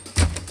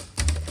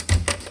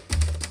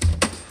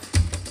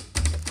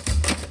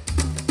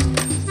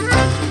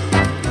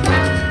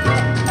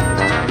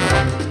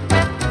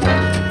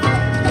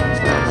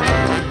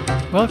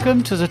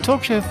Welcome to the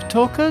Talk Show for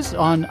Talkers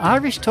on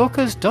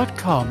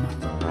irishtalkers.com.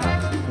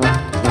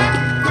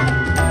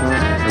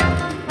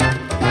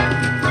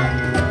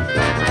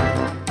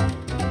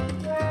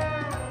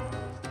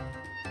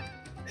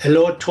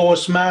 Hello,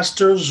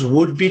 Toastmasters,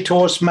 would-be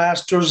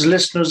Toastmasters,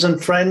 listeners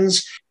and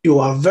friends. You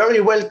are very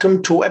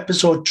welcome to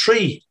episode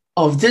 3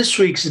 of this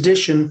week's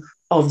edition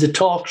of the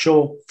Talk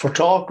Show for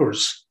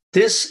Talkers.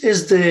 This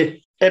is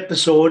the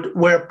episode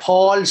where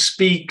Paul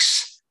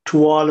speaks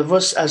to all of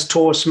us as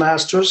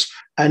Toastmasters.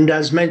 And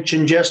as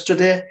mentioned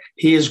yesterday,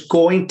 he is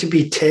going to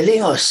be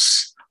telling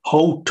us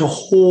how to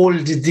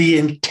hold the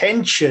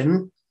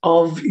intention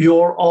of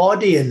your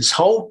audience,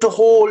 how to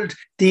hold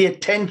the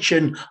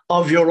attention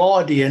of your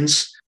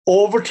audience.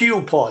 Over to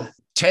you, Paul.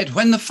 Ted,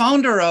 when the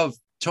founder of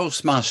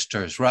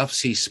Toastmasters, Ralph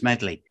C.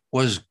 Smedley,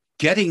 was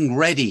getting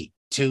ready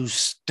to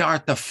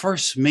start the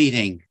first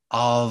meeting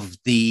of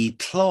the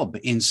club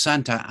in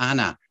Santa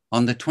Ana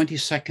on the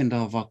 22nd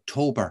of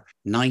October,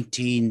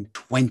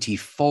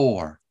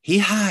 1924, he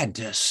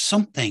had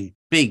something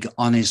big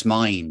on his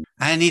mind.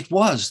 And it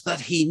was that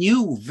he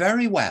knew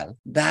very well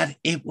that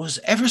it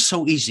was ever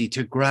so easy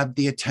to grab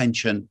the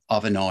attention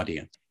of an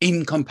audience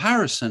in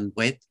comparison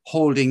with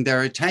holding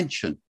their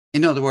attention.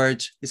 In other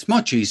words, it's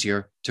much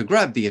easier to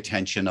grab the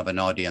attention of an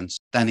audience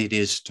than it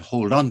is to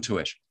hold on to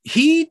it.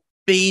 He'd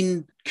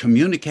been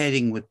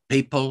communicating with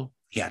people.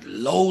 He had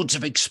loads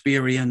of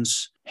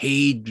experience.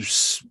 He'd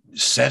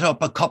set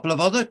up a couple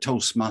of other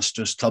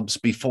Toastmasters clubs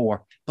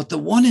before, but the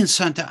one in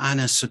Santa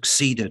Ana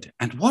succeeded.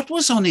 And what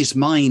was on his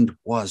mind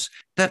was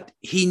that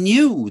he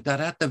knew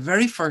that at the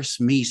very first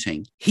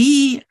meeting,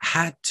 he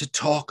had to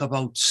talk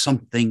about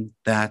something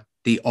that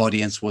the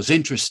audience was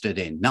interested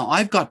in. Now,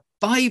 I've got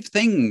 5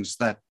 things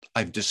that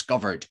I've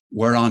discovered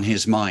were on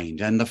his mind.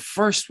 And the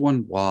first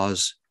one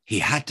was he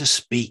had to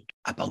speak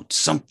about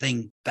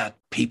something that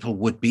people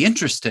would be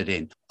interested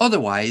in.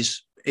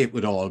 Otherwise, it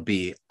would all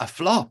be a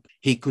flop.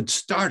 He could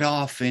start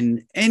off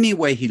in any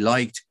way he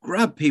liked,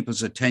 grab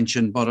people's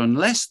attention, but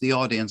unless the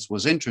audience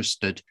was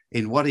interested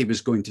in what he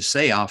was going to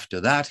say after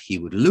that, he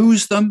would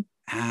lose them,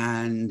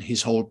 and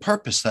his whole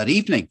purpose that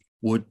evening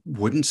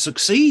wouldn't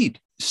succeed.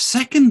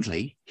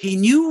 Secondly, he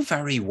knew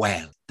very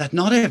well that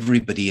not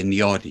everybody in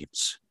the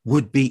audience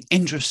would be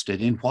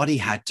interested in what he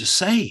had to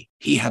say.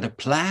 He had a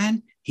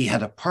plan, he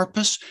had a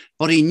purpose,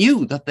 but he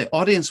knew that the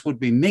audience would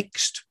be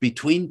mixed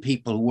between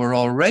people who were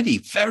already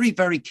very,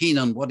 very keen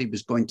on what he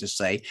was going to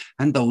say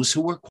and those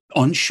who were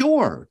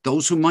unsure,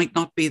 those who might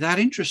not be that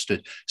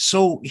interested.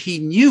 So he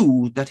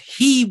knew that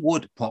he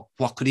would,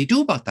 what could he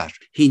do about that?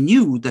 He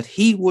knew that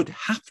he would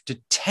have to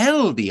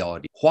tell the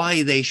audience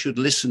why they should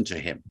listen to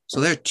him.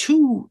 So there are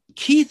 2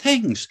 key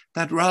things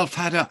that Ralph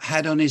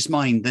had on his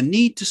mind: the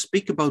need to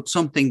speak about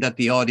something that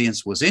the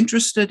audience was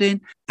interested in,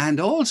 and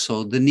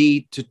also the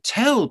need to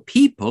tell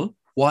people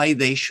why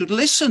they should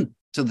listen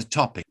to the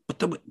topic. But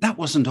that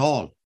wasn't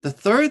all. The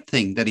third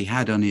thing that he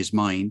had on his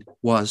mind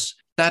was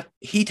that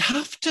he'd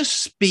have to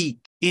speak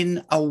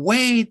in a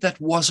way that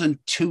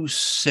wasn't too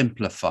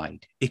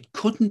simplified. It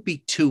couldn't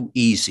be too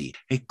easy.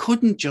 It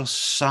couldn't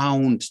just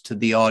sound to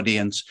the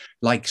audience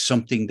like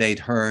something they'd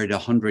heard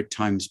 100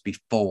 times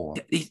before.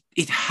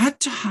 It had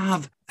to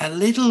have a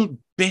little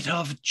bit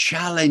of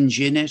challenge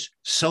in it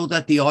so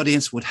that the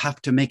audience would have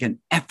to make an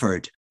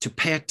effort to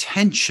pay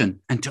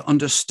attention and to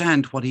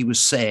understand what he was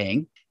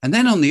saying. And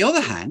then on the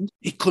other hand,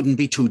 it couldn't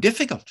be too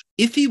difficult.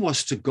 If he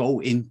was to go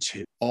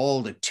into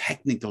all the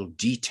technical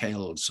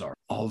details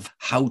of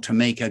how to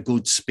make a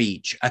good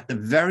speech at the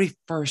very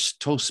first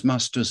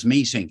Toastmasters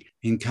meeting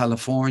in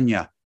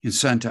California, in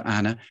Santa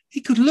Ana,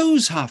 he could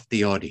lose half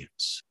the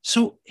audience.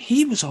 So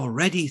he was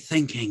already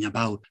thinking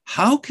about,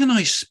 how can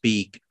I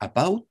speak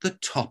about the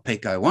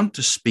topic I want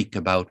to speak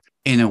about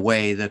in a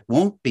way that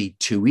won't be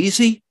too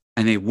easy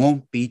and it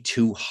won't be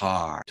too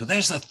hard. So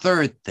there's the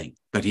third thing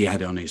that he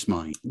had on his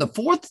mind. The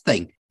fourth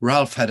thing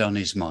Ralph had on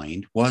his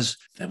mind was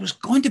there was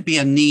going to be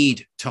a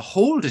need to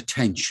hold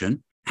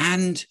attention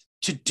and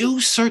to do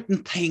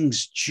certain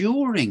things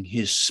during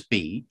his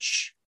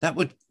speech that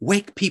would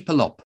wake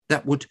people up,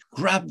 that would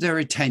grab their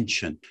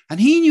attention. And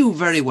he knew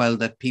very well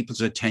that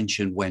people's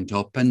attention went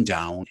up and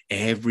down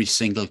every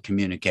single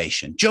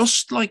communication,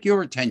 just like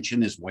your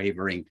attention is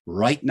wavering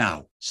right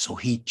now. So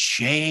he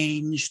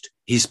changed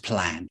his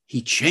plan.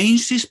 He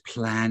changed his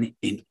plan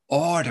in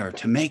order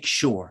to make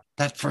sure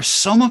that for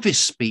some of his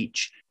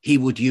speech, he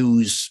would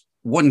use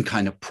one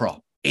kind of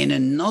prop. In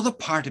another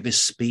part of his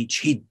speech,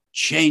 he'd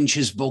change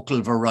his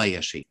vocal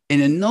variety. In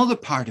another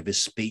part of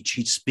his speech,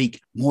 he'd speak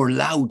more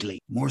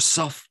loudly, more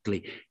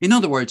softly. In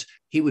other words,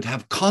 he would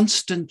have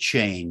constant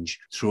change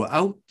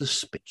throughout the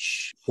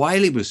speech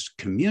while he was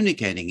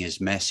communicating his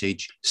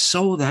message,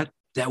 so that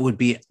there would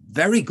be a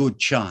very good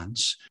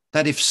chance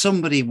that if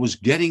somebody was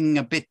getting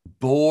a bit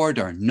bored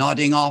or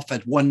nodding off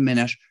at 1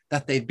 minute,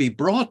 that they'd be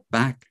brought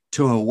back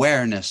to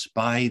awareness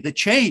by the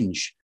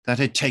change that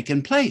had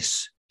taken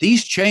place.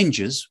 These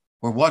changes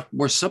were what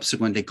were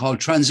subsequently called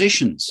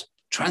transitions,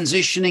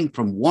 transitioning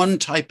from one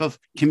type of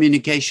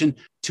communication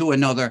to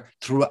another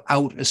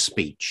throughout a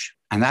speech.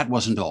 And that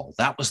wasn't all.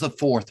 That was the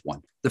fourth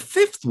one. The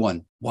fifth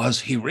one was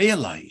he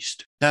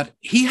realized that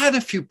he had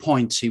a few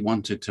points he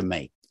wanted to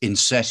make in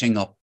setting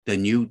up the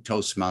new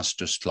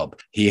Toastmasters Club.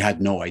 He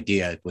had no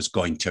idea it was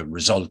going to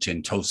result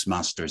in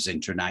Toastmasters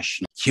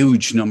International,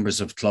 huge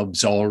numbers of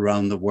clubs all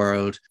around the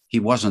world. He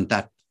wasn't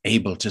that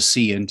able to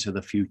see into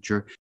the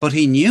future, but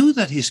he knew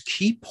that his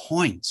key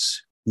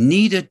points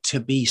needed to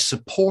be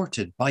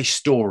supported by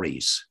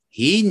stories.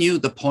 He knew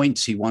the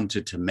points he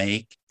wanted to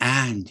make,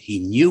 and he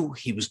knew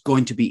he was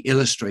going to be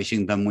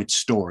illustrating them with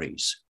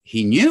stories.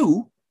 He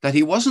knew that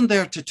he wasn't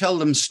there to tell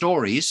them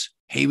stories.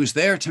 He was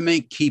there to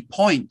make key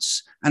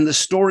points, and the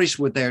stories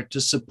were there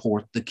to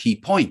support the key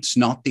points,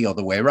 not the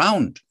other way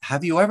around.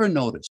 Have you ever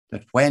noticed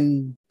that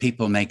when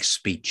people make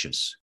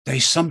speeches, they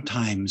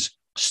sometimes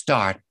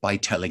start by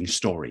telling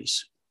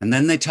stories, and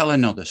then they tell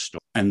another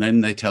story, and then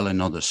they tell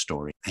another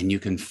story, and you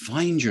can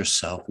find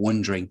yourself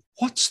wondering,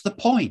 what's the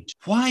point?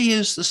 Why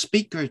is the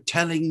speaker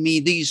telling me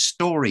these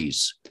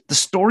stories? The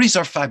stories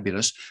are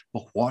fabulous,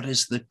 but what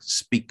is the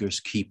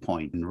speaker's key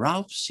point? And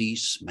Ralph C.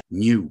 Smedley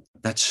knew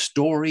that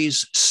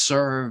stories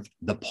served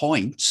the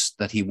points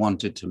that he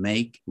wanted to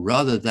make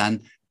rather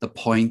than the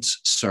points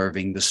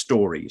serving the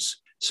stories.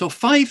 So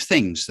 5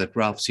 things that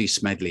Ralph C.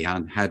 Smedley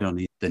had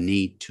on the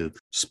need to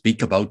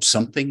speak about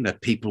something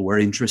that people were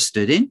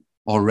interested in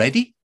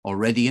already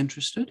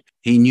interested.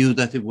 He knew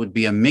that it would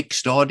be a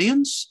mixed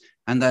audience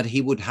and that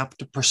he would have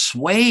to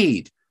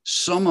persuade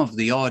some of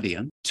the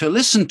audience to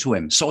listen to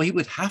him. So he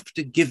would have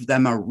to give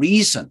them a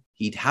reason.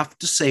 He'd have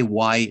to say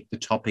why the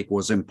topic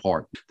was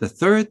important. The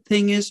third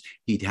thing is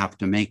he'd have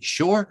to make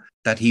sure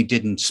that he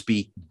didn't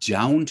speak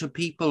down to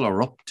people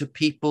or up to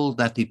people,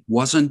 that it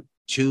wasn't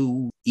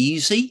too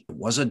easy. It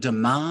was a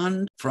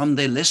demand from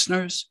the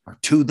listeners or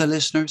to the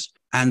listeners,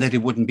 and that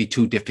it wouldn't be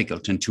too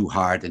difficult and too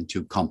hard and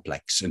too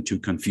complex and too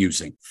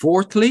confusing.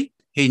 Fourthly,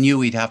 he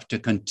knew he'd have to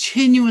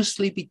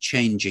continuously be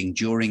changing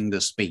during the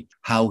speech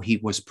how he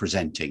was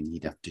presenting.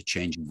 He'd have to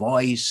change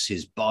voice,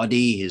 his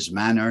body, his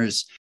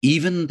manners,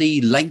 even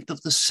the length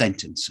of the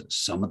sentences.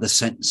 Some of the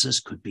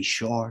sentences could be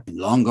short, and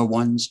longer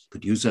ones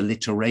could use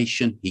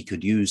alliteration. He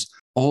could use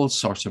all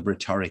sorts of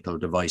rhetorical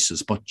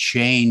devices, but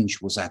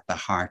change was at the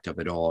heart of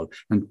it all.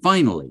 And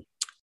finally,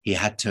 he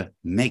had to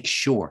make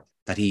sure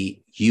that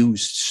he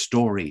used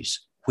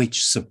stories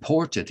which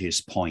supported his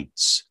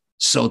points,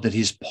 so that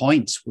his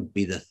points would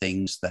be the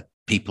things that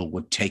people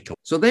would take up.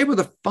 So they were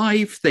the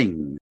 5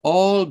 things,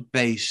 all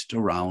based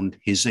around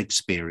his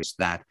experience,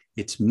 that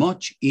it's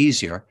much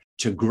easier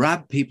to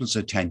grab people's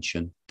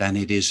attention than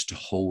it is to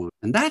hold.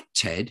 And that,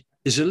 Ted,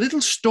 is a little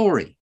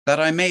story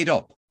that I made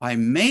up. I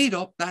made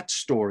up that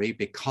story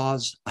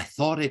because I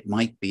thought it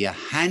might be a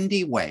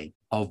handy way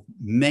of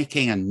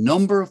making a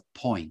number of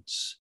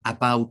points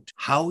about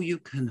how you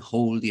can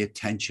hold the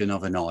attention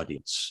of an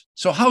audience.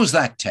 So how's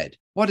that, Ted?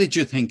 What did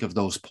you think of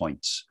those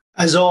points?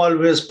 As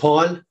always,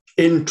 Paul,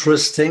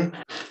 interesting.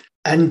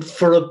 And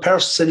for a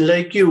person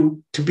like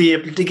you to be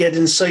able to get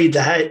inside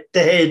the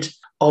head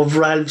of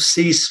Ralph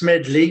C.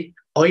 Smedley,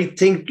 I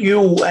think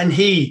you and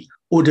he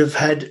would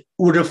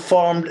have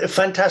formed a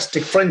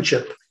fantastic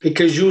friendship,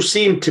 because you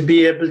seem to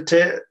be able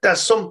to,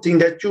 that's something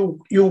that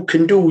you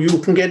can do. You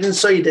can get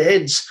inside the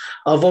heads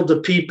of other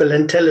people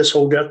and tell us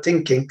how they're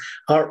thinking,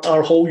 or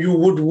how you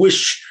would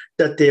wish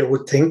that they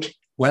would think.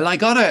 Well,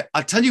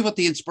 I'll tell you what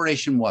the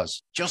inspiration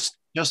was, just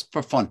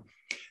for fun.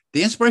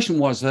 The inspiration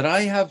was that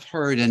I have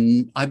heard,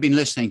 and I've been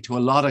listening to a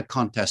lot of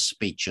contest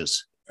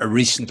speeches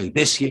recently,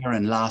 this year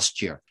and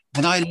last year.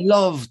 And I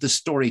love the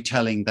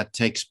storytelling that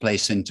takes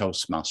place in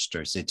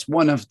Toastmasters. It's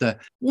one of the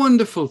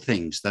wonderful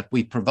things that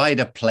we provide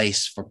a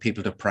place for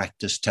people to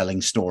practice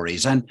telling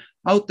stories. And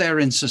out there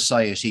in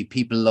society,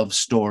 people love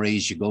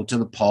stories. You go to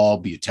the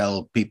pub, you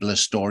tell people a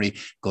story.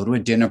 Go to a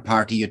dinner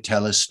party, you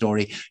tell a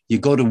story. You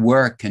go to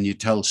work and you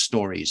tell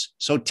stories.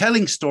 So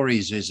telling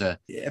stories is a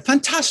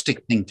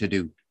fantastic thing to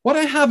do. What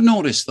I have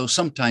noticed, though,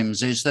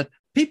 sometimes is that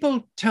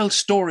people tell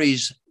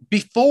stories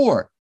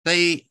before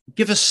they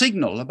give a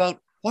signal about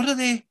what are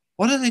they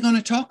going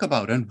to talk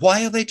about, and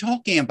why are they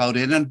talking about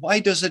it, and why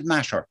does it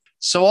matter?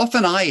 So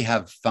often I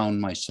have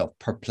found myself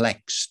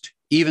perplexed.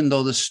 Even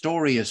though the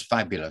story is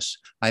fabulous,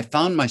 I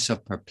found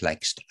myself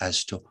perplexed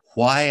as to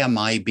why am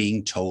I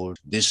being told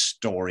this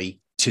story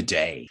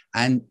today?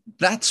 And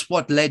that's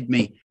what led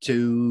me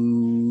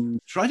to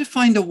try to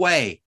find a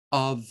way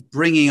of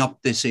bringing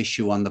up this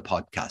issue on the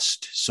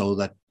podcast so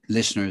that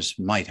listeners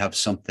might have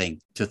something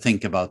to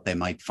think about they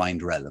might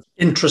find relevant.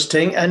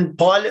 Interesting. And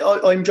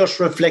Paul, I'm just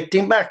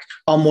reflecting back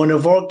on one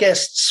of our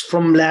guests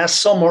from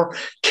last summer,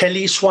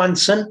 Kelly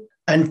Swanson.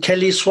 And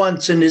Kelly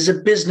Swanson is a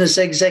business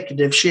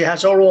executive. She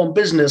has her own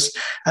business.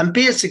 And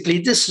basically,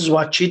 this is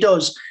what she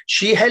does.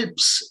 She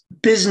helps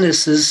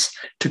businesses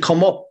to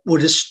come up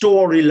with a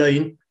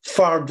storyline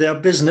for their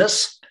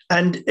business.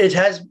 And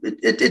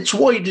it's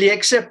widely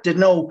accepted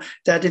now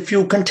that if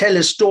you can tell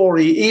a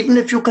story, even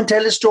if you can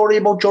tell a story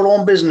about your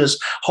own business,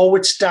 how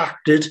it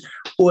started,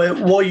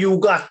 why you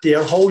got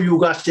there, how you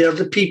got there,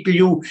 the people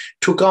you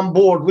took on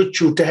board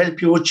with you to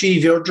help you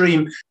achieve your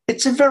dream,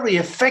 it's a very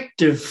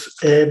effective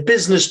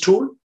business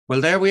tool. Well,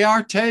 there we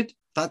are, Ted.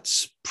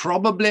 that's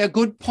probably a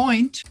good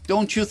point,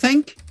 don't you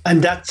think?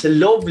 And that's a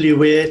lovely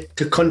way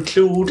to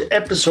conclude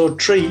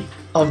episode 3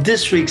 of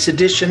this week's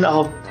edition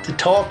of the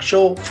Talk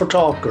Show for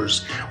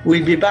Talkers.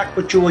 We'll be back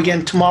with you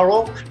again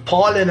tomorrow.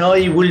 Paul and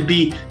I will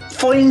be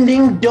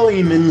finding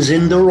diamonds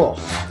in the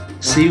rough.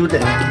 See you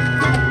then.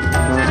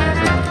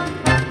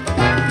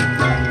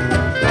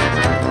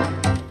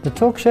 The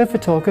Talk Show for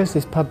Talkers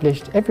is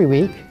published every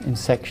week in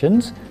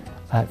sections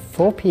at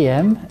 4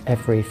 p.m.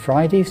 every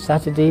Friday,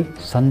 Saturday,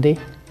 Sunday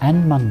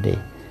and Monday.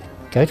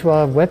 Go to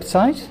our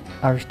website,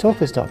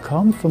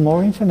 irishtalkers.com, for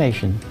more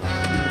information.